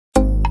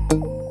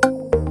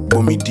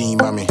call me D,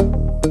 mommy.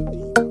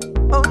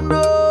 Oh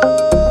no.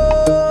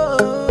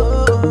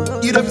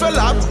 You the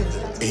fella?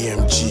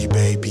 AMG,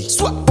 baby.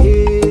 Swap.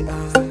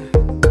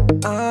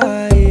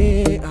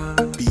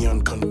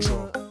 Beyond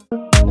control.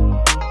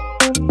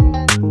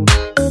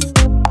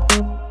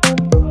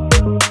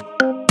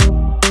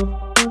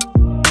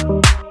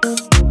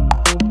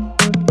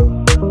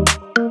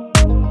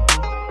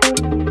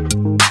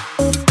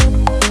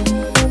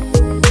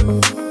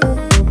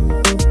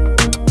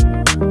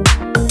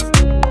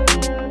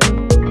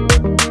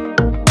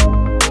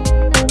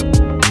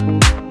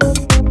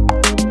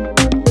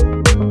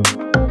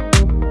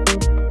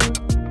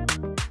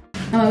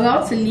 I'm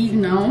about to leave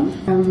now.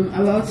 I'm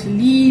about to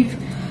leave,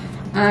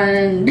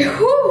 and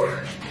whew,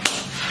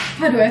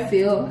 how do I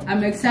feel?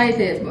 I'm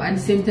excited, but at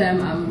the same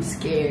time I'm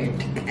scared,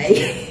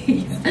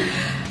 guys.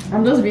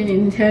 I'm just being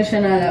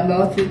intentional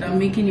about it. I'm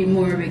making it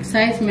more of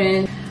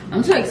excitement.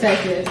 I'm so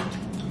excited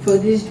for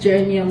this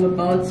journey I'm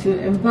about to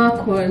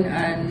embark on,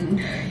 and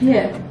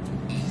yeah,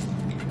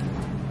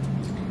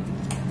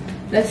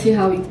 let's see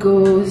how it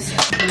goes.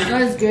 With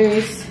God's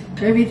grace,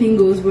 everything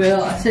goes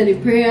well. I said a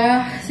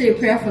prayer. Say a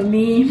prayer for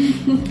me.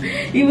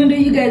 Even though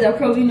you guys are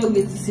probably not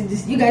going to see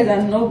this, you guys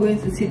are not going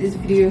to see this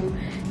video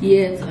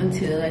yet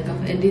until like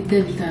I've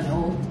edited it and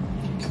all.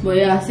 But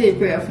yeah, say a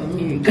prayer for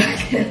me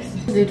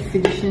regardless. I did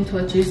finishing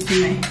touches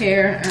to my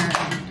hair, and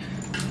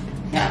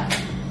yeah,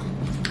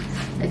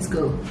 let's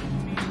go.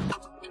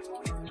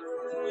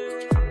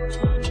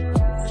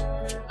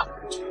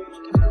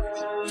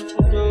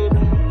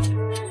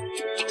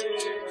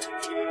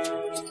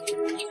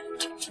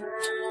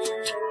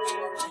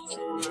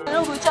 I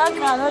don't go charge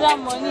me another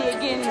money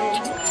again. No.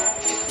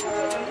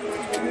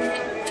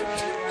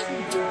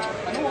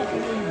 I don't want to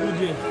know you go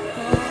there.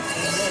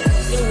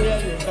 Say where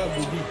your bag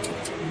will be.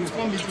 You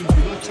come meeting,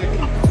 you don't check it.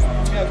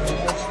 Yeah, go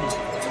watch you.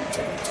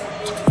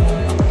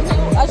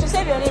 I should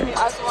save your name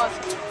as what?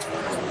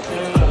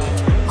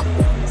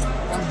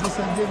 I'm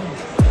disengaging.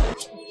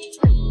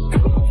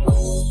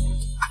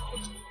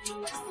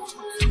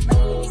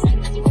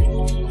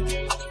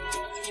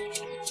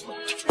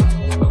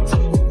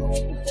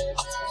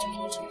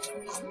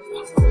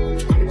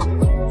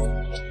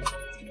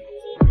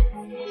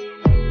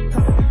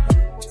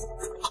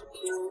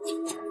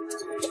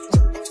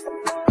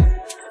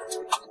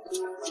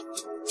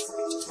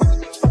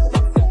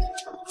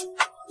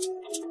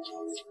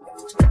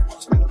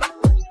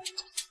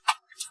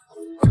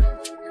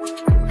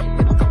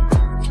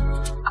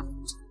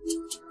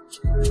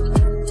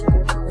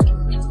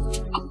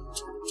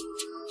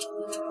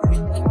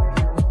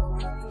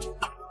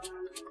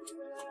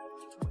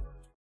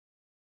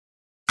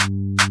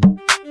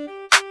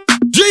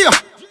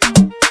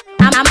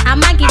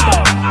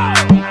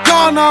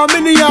 Ghana,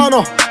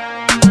 Miniano.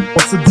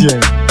 What's it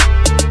doing?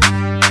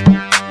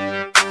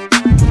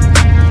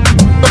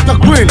 Dr.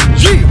 Green,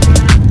 G.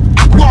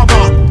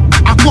 Aquaba,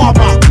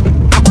 Aquaba,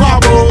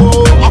 Aquabo,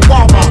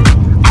 Aquaba,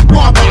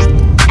 Aquaba,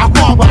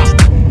 Aquaba,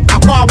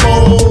 Aquabo,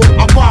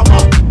 Aquaba,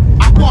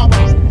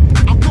 Aquaba,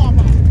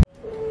 Aquaba.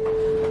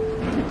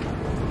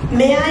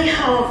 May I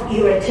have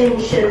your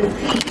attention,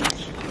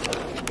 please?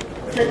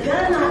 The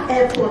Ghana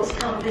Airports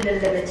Company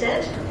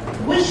Limited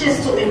wishes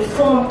to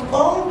inform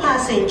all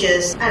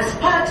passengers as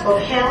part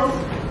of health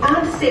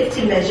and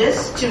safety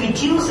measures to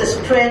reduce the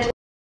spread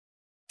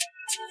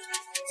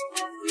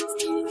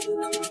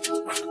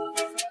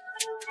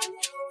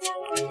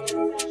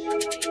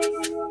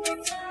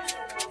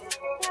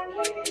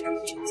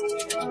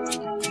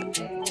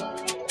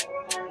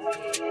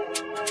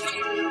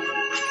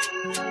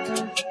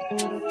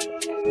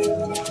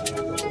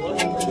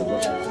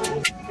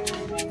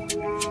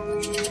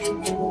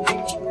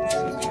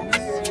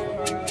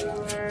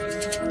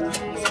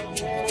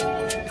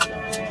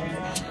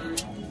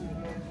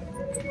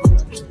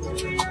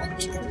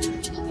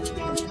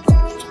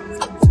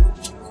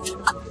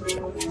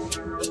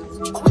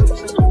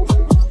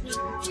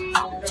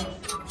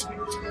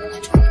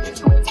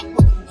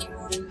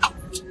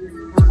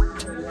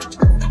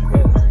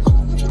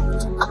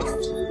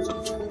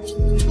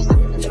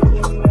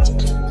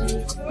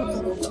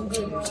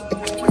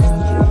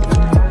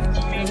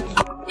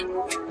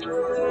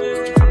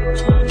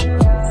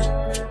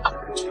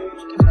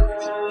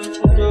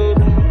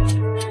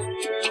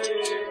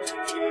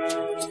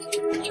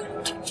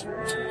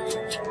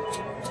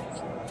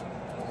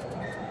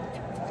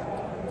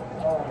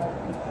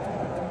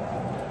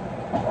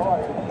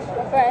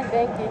Fine,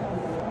 thank you.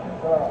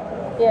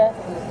 Yeah.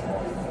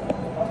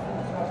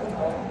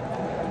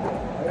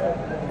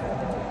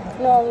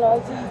 No, I'm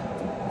not.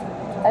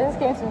 I just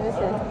came to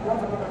visit.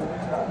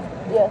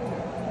 Yeah.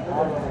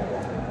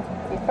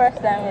 The first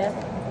time, yeah.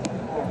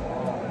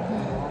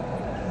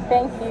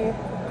 Thank you.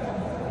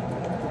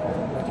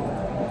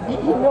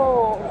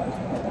 No.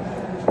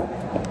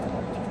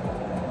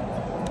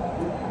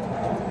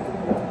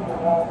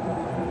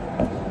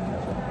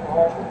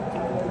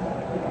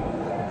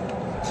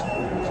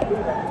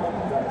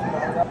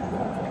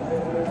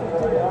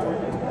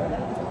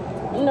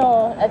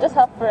 No, I just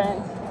have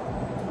friends.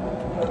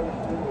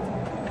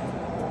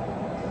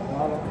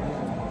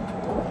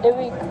 A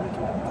week.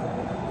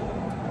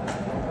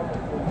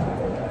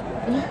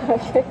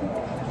 Okay.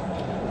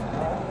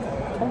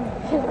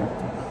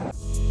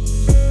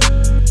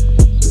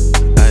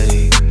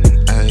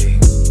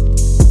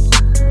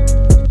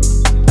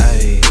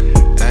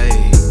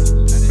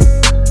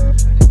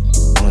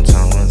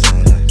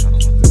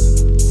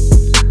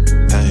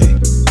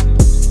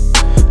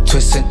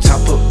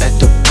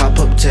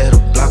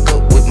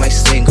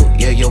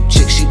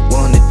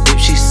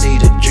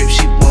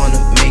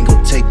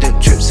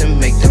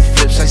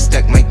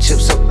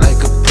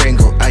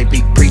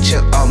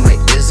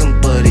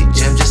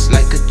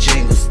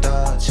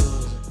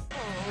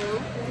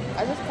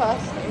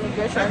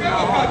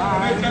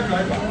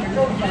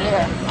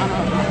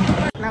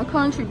 Now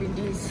country be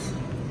this.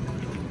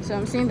 So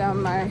I'm saying that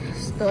my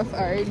stuff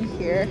are already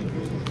here.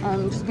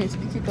 I'm just going to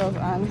pick it up,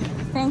 and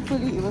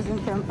thankfully it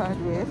wasn't tampered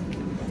with.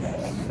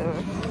 So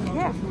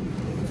yeah,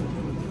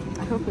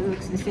 I hope it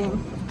looks the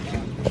same.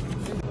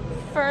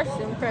 First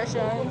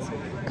impressions,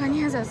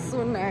 Ghanaians are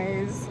so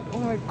nice. Oh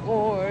my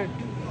god,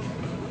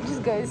 this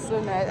guy is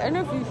so nice. I don't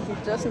know if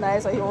he's just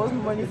nice or he wants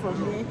money from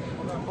me,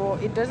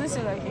 but it doesn't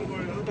seem like he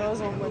does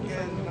want money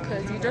from me,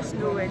 because you just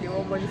know when they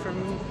want money from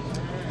me.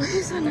 But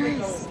he's so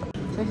nice.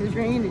 So he's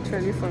bringing the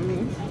trolley for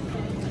me.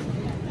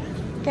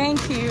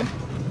 Thank you.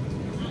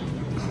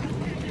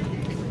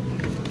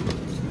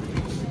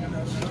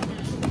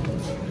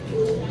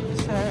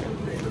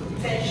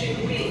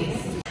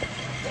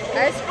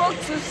 I spoke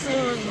too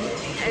soon.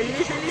 I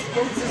literally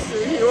spoke too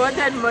soon. He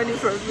wanted money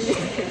from me.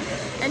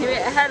 Anyway,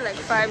 I had like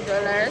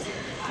 $5,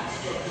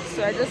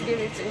 so I just gave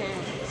it to him.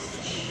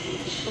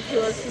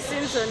 He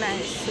seemed so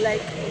nice.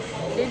 Like,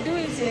 they do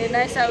it in a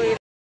nicer way.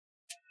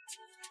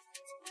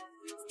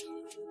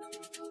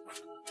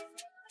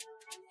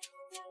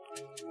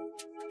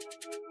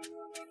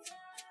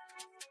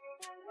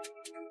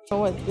 I don't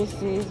know what this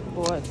is,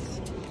 but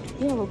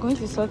yeah, we're going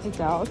to sort it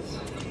out.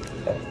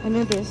 I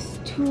know there's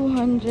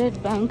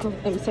 200 200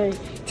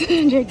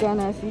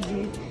 Ghana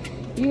cedis.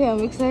 Yeah,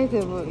 I'm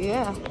excited, but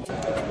yeah.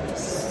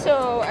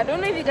 So I don't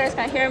know if you guys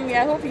can hear me.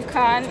 I hope you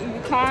can. If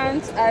you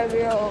can't, I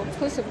will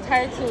put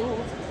subtitles.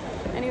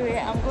 Anyway,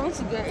 I'm going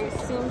to get a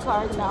SIM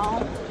card now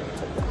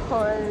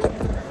because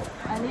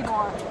I need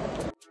one.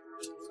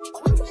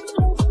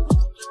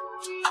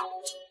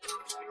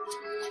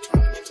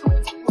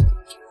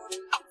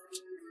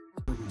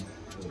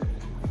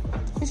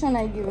 Which one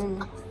are you giving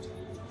me?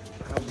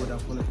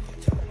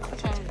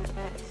 Which one is the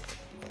best?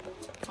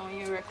 What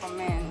you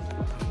recommend?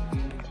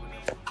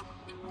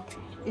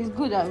 It's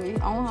good that way.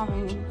 I won't have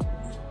any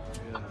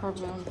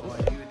problems.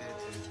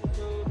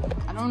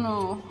 I don't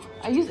know.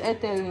 I use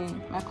Airtel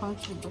in my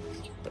country, but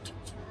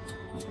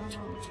I don't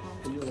know which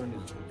one.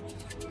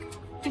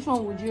 Which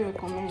one would you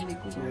recommend? The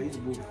good one? I use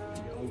both.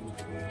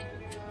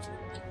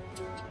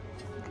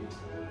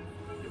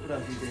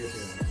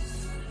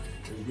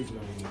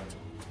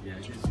 Yeah, I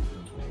just use them.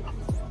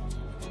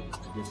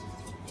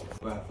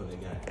 Bad for the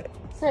guy.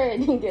 Sorry, I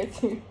didn't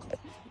get you.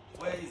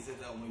 Why is it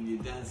that when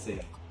you're dancing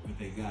with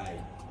a guy,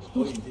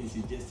 all you do is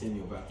you just turn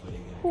your back for the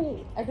guy?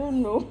 Who? I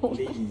don't know.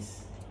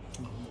 Ladies.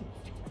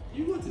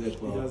 You go to the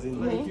club,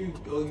 like you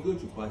go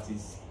to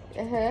parties.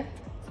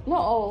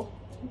 Not all.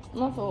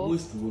 Not all.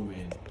 Most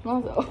women.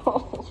 Not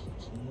all.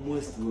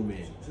 Most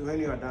women. So when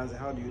you are dancing,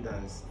 how do you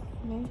dance?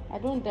 Me? I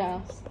don't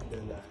dance. You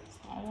don't dance.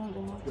 I don't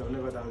dance. You have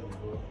never danced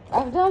before.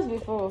 I've danced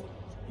before.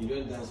 You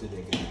don't dance with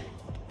a guy.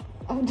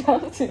 I've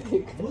danced with a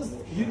guy.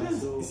 You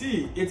dance.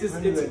 See,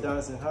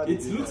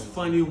 it looks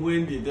funny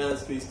when they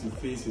dance face to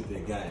face with a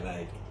guy.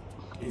 Like,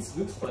 it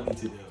looks funny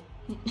to them.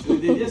 So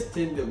they just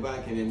turn the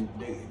back and then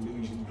they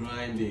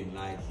grinding,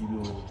 like, you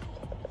know.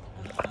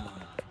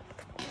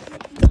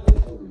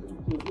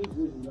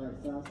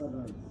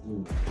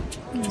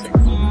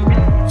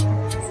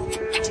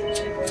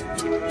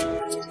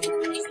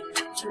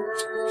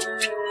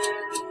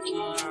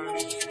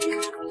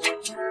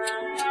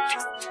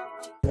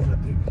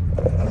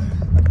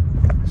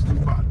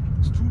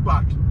 It's too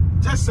bad.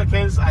 10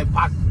 seconds I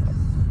packed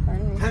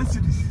 10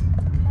 cities.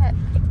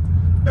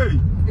 Hey.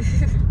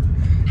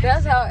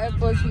 That's how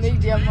airports make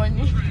their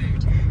money.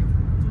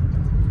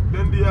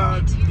 Then they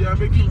are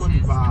making money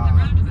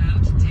back.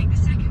 Take the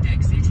second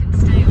exit and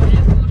stay on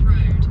Airport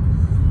Road.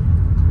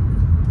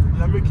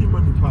 They are making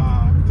money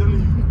back. I'm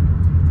telling you.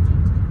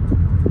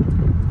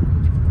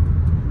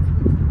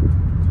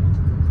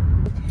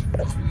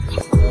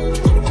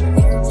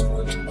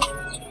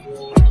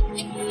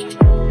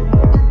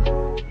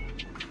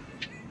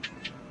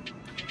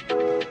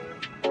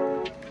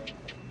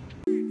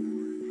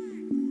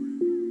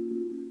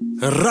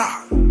 Ra,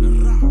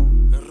 ra,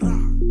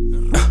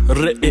 ra,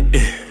 ra,